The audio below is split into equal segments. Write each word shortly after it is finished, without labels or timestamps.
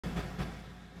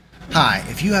Hi,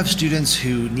 if you have students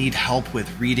who need help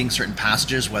with reading certain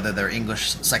passages, whether they're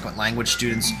English second language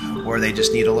students or they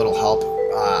just need a little help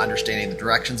understanding the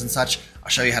directions and such, I'll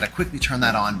show you how to quickly turn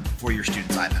that on for your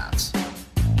students' iPads.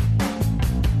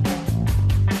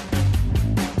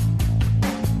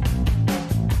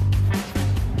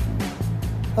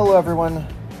 Hello everyone.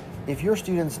 If your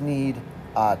students need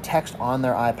text on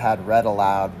their iPad read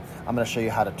aloud, I'm going to show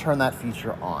you how to turn that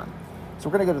feature on. So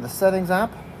we're going to go to the Settings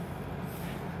app.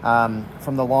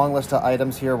 From the long list of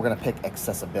items here, we're going to pick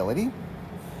Accessibility.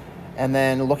 And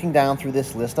then looking down through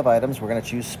this list of items, we're going to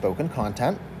choose Spoken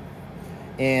Content.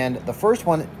 And the first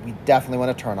one we definitely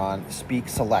want to turn on, Speak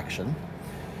Selection.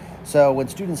 So when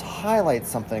students highlight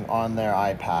something on their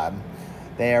iPad,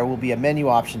 there will be a menu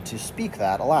option to speak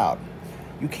that aloud.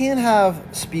 You can have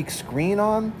Speak Screen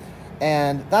on,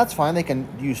 and that's fine. They can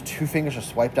use 2 fingers to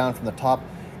swipe down from the top.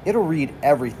 It'll read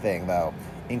everything though,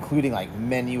 including like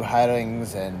menu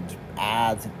headings and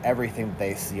ads and everything that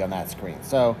they see on that screen.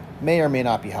 So may or may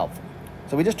not be helpful.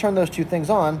 So we just turned those 2 things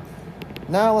on.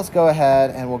 Now let's go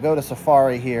ahead and we'll go to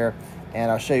Safari here,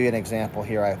 and I'll show you an example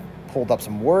here. I pulled up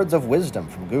some words of wisdom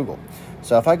from Google.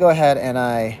 So if I go ahead and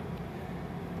I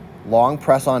long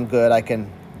press on good, I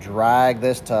can drag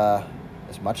this to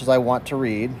as much as I want to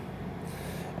read,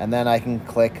 and then I can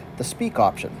click the speak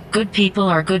option. Good people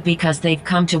are good because they've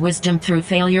come to wisdom through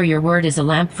failure. Your word is a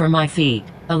lamp for my feet,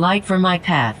 a light for my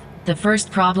path. The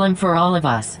first problem for all of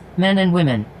us, men and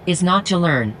women, is not to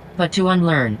learn, but to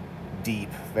unlearn. Deep,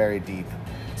 very deep.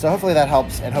 So hopefully that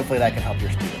helps, and hopefully that can help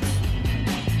your students.